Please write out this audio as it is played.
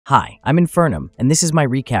Hi, I'm Infernum, and this is my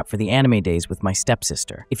recap for the anime days with my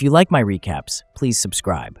stepsister. If you like my recaps, please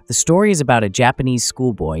subscribe. The story is about a Japanese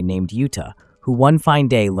schoolboy named Yuta, who one fine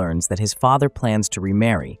day learns that his father plans to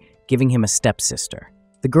remarry, giving him a stepsister.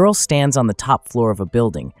 The girl stands on the top floor of a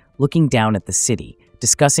building, looking down at the city,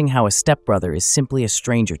 discussing how a stepbrother is simply a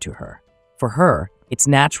stranger to her. For her, it's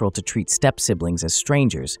natural to treat step-siblings as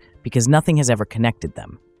strangers because nothing has ever connected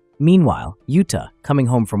them. Meanwhile, Yuta, coming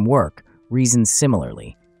home from work, reasons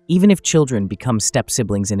similarly. Even if children become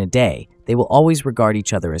step-siblings in a day, they will always regard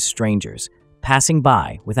each other as strangers, passing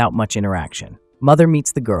by without much interaction. Mother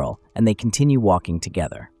meets the girl, and they continue walking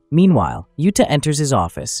together. Meanwhile, Yuta enters his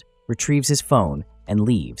office, retrieves his phone, and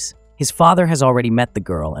leaves. His father has already met the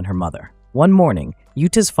girl and her mother. One morning,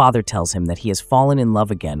 Yuta's father tells him that he has fallen in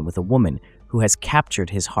love again with a woman who has captured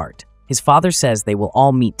his heart. His father says they will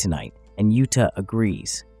all meet tonight, and Yuta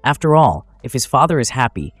agrees. After all, if his father is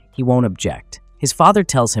happy, he won't object. His father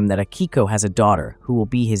tells him that Akiko has a daughter who will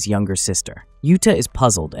be his younger sister. Yuta is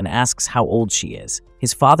puzzled and asks how old she is.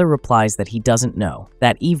 His father replies that he doesn't know.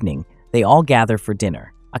 That evening, they all gather for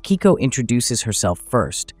dinner. Akiko introduces herself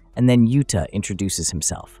first, and then Yuta introduces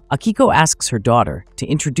himself. Akiko asks her daughter to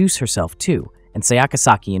introduce herself too, and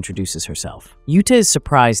Sayakasaki introduces herself. Yuta is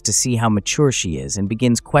surprised to see how mature she is and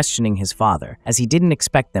begins questioning his father, as he didn't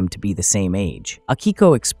expect them to be the same age.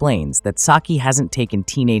 Akiko explains that Saki hasn't taken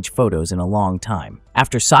teenage photos in a long time.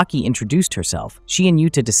 After Saki introduced herself, she and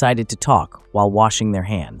Yuta decided to talk while washing their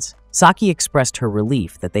hands. Saki expressed her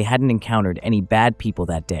relief that they hadn't encountered any bad people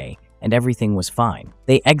that day, and everything was fine.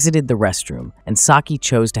 They exited the restroom, and Saki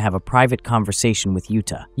chose to have a private conversation with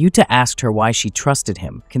Yuta. Yuta asked her why she trusted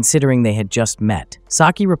him, considering they had just met.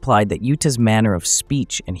 Saki replied that Yuta's manner of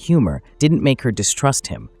speech and humor didn't make her distrust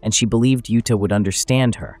him, and she believed Yuta would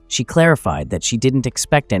understand her. She clarified that she didn't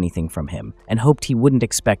expect anything from him, and hoped he wouldn't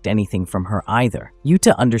expect anything from her either.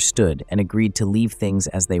 Yuta understood and agreed to leave things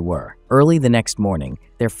as they were. Early the next morning,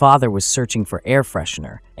 their father was searching for air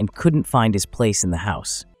freshener and couldn't find his place in the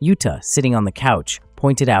house. Yuta, sitting on the couch,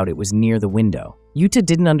 pointed out it was near the window. Yuta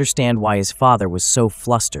didn't understand why his father was so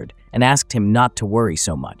flustered and asked him not to worry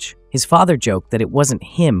so much. His father joked that it wasn't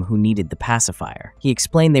him who needed the pacifier. He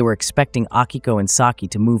explained they were expecting Akiko and Saki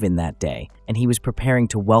to move in that day, and he was preparing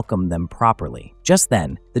to welcome them properly. Just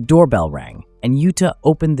then, the doorbell rang, and Yuta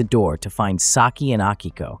opened the door to find Saki and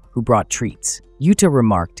Akiko, who brought treats. Yuta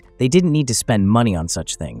remarked they didn't need to spend money on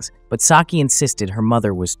such things, but Saki insisted her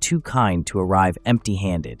mother was too kind to arrive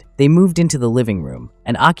empty-handed. They moved into the living room,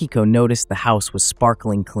 and Akiko noticed the house was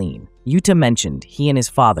sparkling clean. Yuta mentioned he and his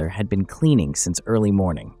father had been cleaning since early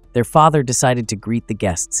morning. Their father decided to greet the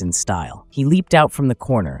guests in style. He leaped out from the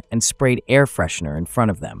corner and sprayed air freshener in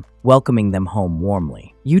front of them, welcoming them home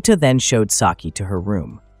warmly. Yuta then showed Saki to her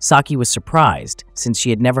room. Saki was surprised, since she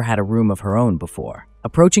had never had a room of her own before.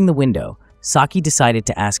 Approaching the window, Saki decided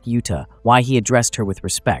to ask Yuta why he addressed her with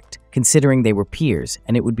respect, considering they were peers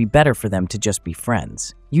and it would be better for them to just be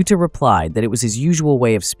friends. Yuta replied that it was his usual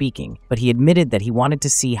way of speaking, but he admitted that he wanted to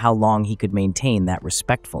see how long he could maintain that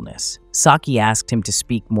respectfulness. Saki asked him to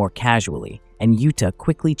speak more casually, and Yuta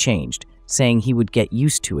quickly changed, saying he would get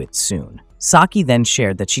used to it soon. Saki then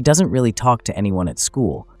shared that she doesn't really talk to anyone at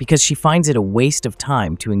school because she finds it a waste of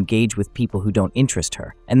time to engage with people who don't interest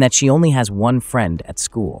her, and that she only has one friend at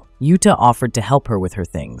school. Yuta offered to help her with her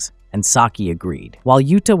things, and Saki agreed. While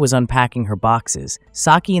Yuta was unpacking her boxes,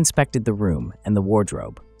 Saki inspected the room and the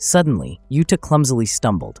wardrobe. Suddenly, Yuta clumsily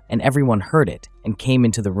stumbled, and everyone heard it and came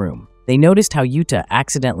into the room. They noticed how Yuta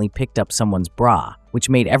accidentally picked up someone's bra, which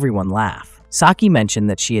made everyone laugh. Saki mentioned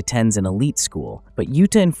that she attends an elite school, but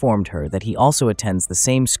Yuta informed her that he also attends the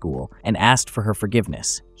same school and asked for her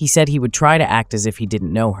forgiveness. He said he would try to act as if he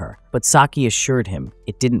didn't know her, but Saki assured him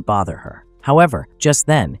it didn't bother her. However, just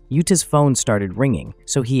then, Yuta's phone started ringing,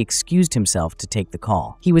 so he excused himself to take the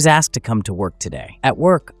call. He was asked to come to work today. At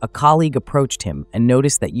work, a colleague approached him and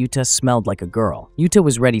noticed that Yuta smelled like a girl. Yuta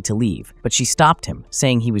was ready to leave, but she stopped him,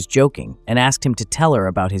 saying he was joking, and asked him to tell her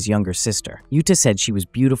about his younger sister. Yuta said she was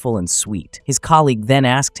beautiful and sweet. His colleague then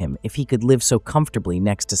asked him if he could live so comfortably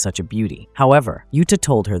next to such a beauty. However, Yuta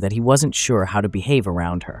told her that he wasn't sure how to behave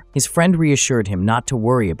around her. His friend reassured him not to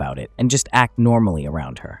worry about it and just act normally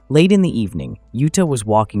around her. Late in the evening, Yuta was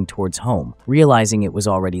walking towards home, realizing it was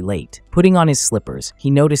already late. Putting on his slippers, he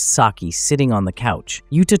noticed Saki sitting on the couch.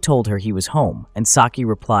 Yuta told her he was home, and Saki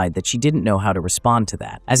replied that she didn't know how to respond to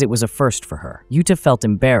that, as it was a first for her. Yuta felt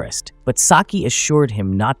embarrassed, but Saki assured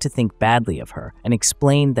him not to think badly of her and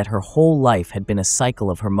explained that her whole life had been a cycle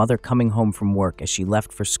of her mother coming home from work as she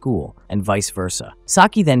left for school, and vice versa.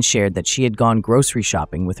 Saki then shared that she had gone grocery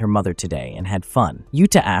shopping with her mother today and had fun.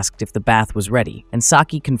 Yuta asked if the bath was ready, and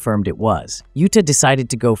Saki confirmed it was. Yuta decided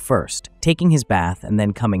to go first, taking his bath and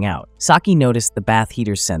then coming out. Saki noticed the bath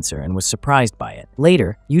heater's sensor and was surprised by it.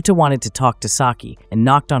 Later, Yuta wanted to talk to Saki and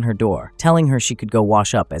knocked on her door, telling her she could go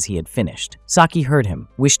wash up as he had finished. Saki heard him,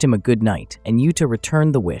 wished him a good night, and Yuta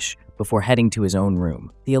returned the wish before heading to his own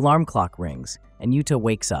room. The alarm clock rings, and Yuta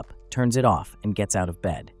wakes up, turns it off, and gets out of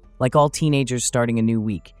bed. Like all teenagers starting a new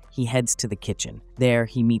week, he heads to the kitchen. There,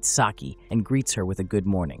 he meets Saki and greets her with a good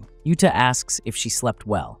morning. Yuta asks if she slept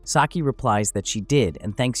well. Saki replies that she did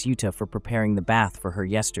and thanks Yuta for preparing the bath for her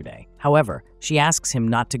yesterday. However, she asks him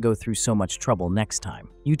not to go through so much trouble next time.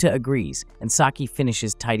 Yuta agrees, and Saki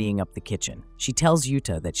finishes tidying up the kitchen. She tells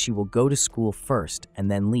Yuta that she will go to school first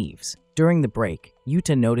and then leaves. During the break,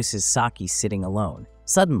 Yuta notices Saki sitting alone.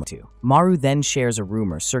 Suddenly, Maru then shares a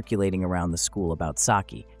rumor circulating around the school about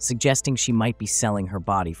Saki, suggesting she might be selling her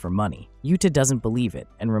body for money. Yuta doesn't believe it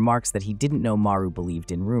and remarks that he didn't know Maru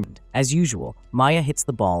believed in rumors. As usual, Maya hits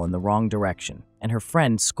the ball in the wrong direction, and her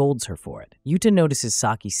friend scolds her for it. Yuta notices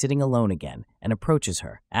Saki sitting alone again and approaches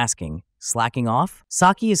her, asking, "Slacking off?"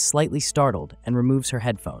 Saki is slightly startled and removes her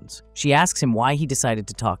headphones. She asks him why he decided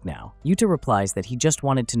to talk now. Yuta replies that he just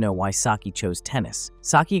wanted to know why Saki chose tennis.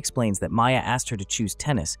 Saki explains that Maya asked her to choose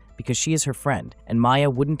tennis because she is her friend and Maya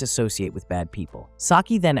wouldn't associate with bad people.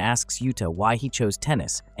 Saki then asks Yuta why he chose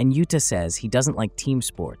tennis, and Yuta says he doesn't like team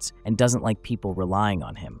sports and doesn't like people relying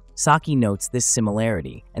on him. Saki notes this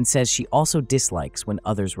similarity and says she also dislikes when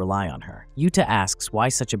others rely on her. Yuta asks why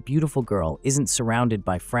such a beautiful girl isn't surrounded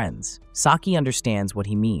by friends. Saki understands what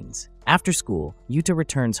he means. After school, Yuta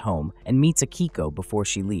returns home and meets Akiko before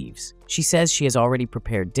she leaves. She says she has already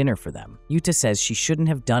prepared dinner for them. Yuta says she shouldn't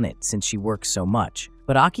have done it since she works so much,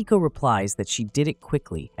 but Akiko replies that she did it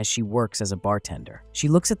quickly as she works as a bartender. She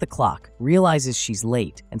looks at the clock, realizes she's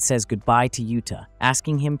late, and says goodbye to Yuta,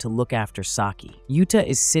 asking him to look after Saki. Yuta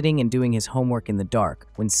is sitting and doing his homework in the dark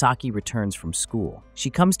when Saki returns from school. She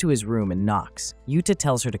comes to his room and knocks. Yuta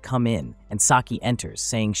tells her to come in, and Saki enters,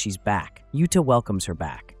 saying she's back. Yuta welcomes her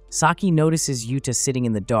back. Saki notices Yuta sitting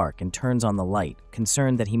in the dark and turns on the light,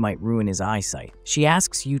 concerned that he might ruin his eyesight. She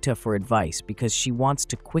asks Yuta for advice because she wants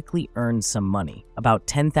to quickly earn some money, about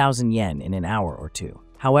 10,000 yen in an hour or two.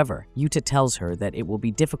 However, Yuta tells her that it will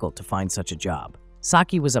be difficult to find such a job.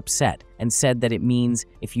 Saki was upset and said that it means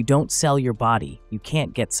if you don't sell your body, you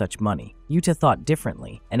can't get such money. Yuta thought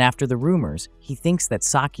differently, and after the rumors, he thinks that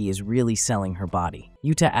Saki is really selling her body.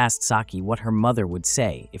 Yuta asked Saki what her mother would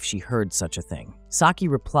say if she heard such a thing. Saki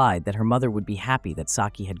replied that her mother would be happy that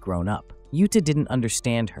Saki had grown up. Yuta didn't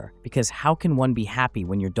understand her, because how can one be happy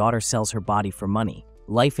when your daughter sells her body for money?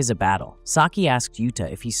 Life is a battle. Saki asked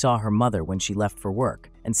Yuta if he saw her mother when she left for work,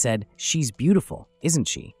 and said, "She's beautiful, isn't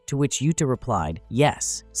she?" To which Yuta replied,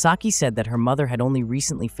 "Yes." Saki said that her mother had only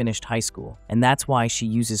recently finished high school, and that's why she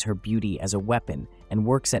uses her beauty as a weapon and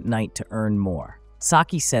works at night to earn more.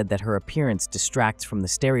 Saki said that her appearance distracts from the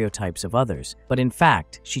stereotypes of others, but in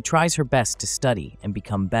fact, she tries her best to study and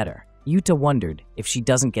become better. Yuta wondered if she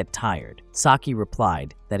doesn't get tired. Saki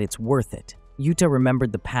replied that it's worth it. Yuta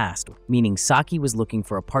remembered the past, meaning Saki was looking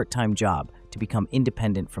for a part-time job to become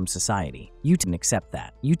independent from society. Yuta didn't accept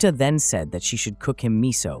that. Yuta then said that she should cook him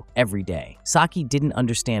miso every day. Saki didn't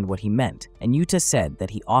understand what he meant, and Yuta said that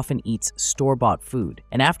he often eats store-bought food,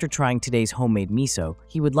 and after trying today's homemade miso,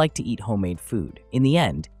 he would like to eat homemade food. In the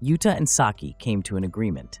end, Yuta and Saki came to an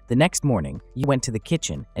agreement. The next morning, Yuta went to the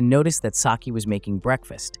kitchen and noticed that Saki was making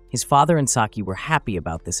breakfast. His father and Saki were happy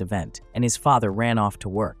about this event, and his father ran off to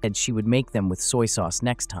work, said she would make them with soy sauce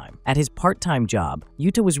next time. At his part-time job,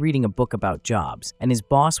 Yuta was reading a book about jobs, and his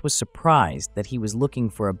boss was surprised that he was looking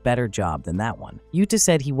for a better job than that one. Yuta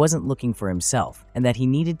said he wasn't looking for himself, and that he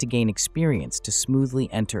needed to gain experience to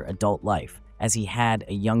smoothly enter adult life, as he had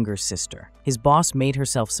a younger sister. His boss made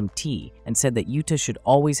herself some tea and said that Yuta should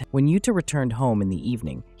always. When Yuta returned home in the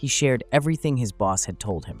evening, he shared everything his boss had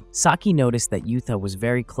told him. Saki noticed that Yuta was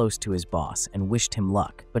very close to his boss and wished him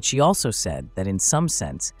luck, but she also said that in some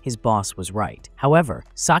sense, his boss was right. However,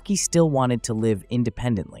 Saki still wanted to live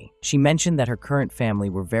independently. She mentioned that her current family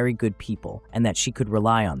were very good people and that she could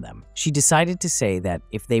rely on them. She decided to say that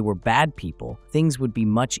if they were bad people, things would be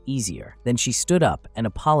much easier. Then she stood up and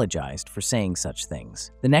apologized for saying such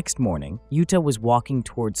things. The next morning, Yuta was walking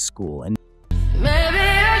towards school and Maybe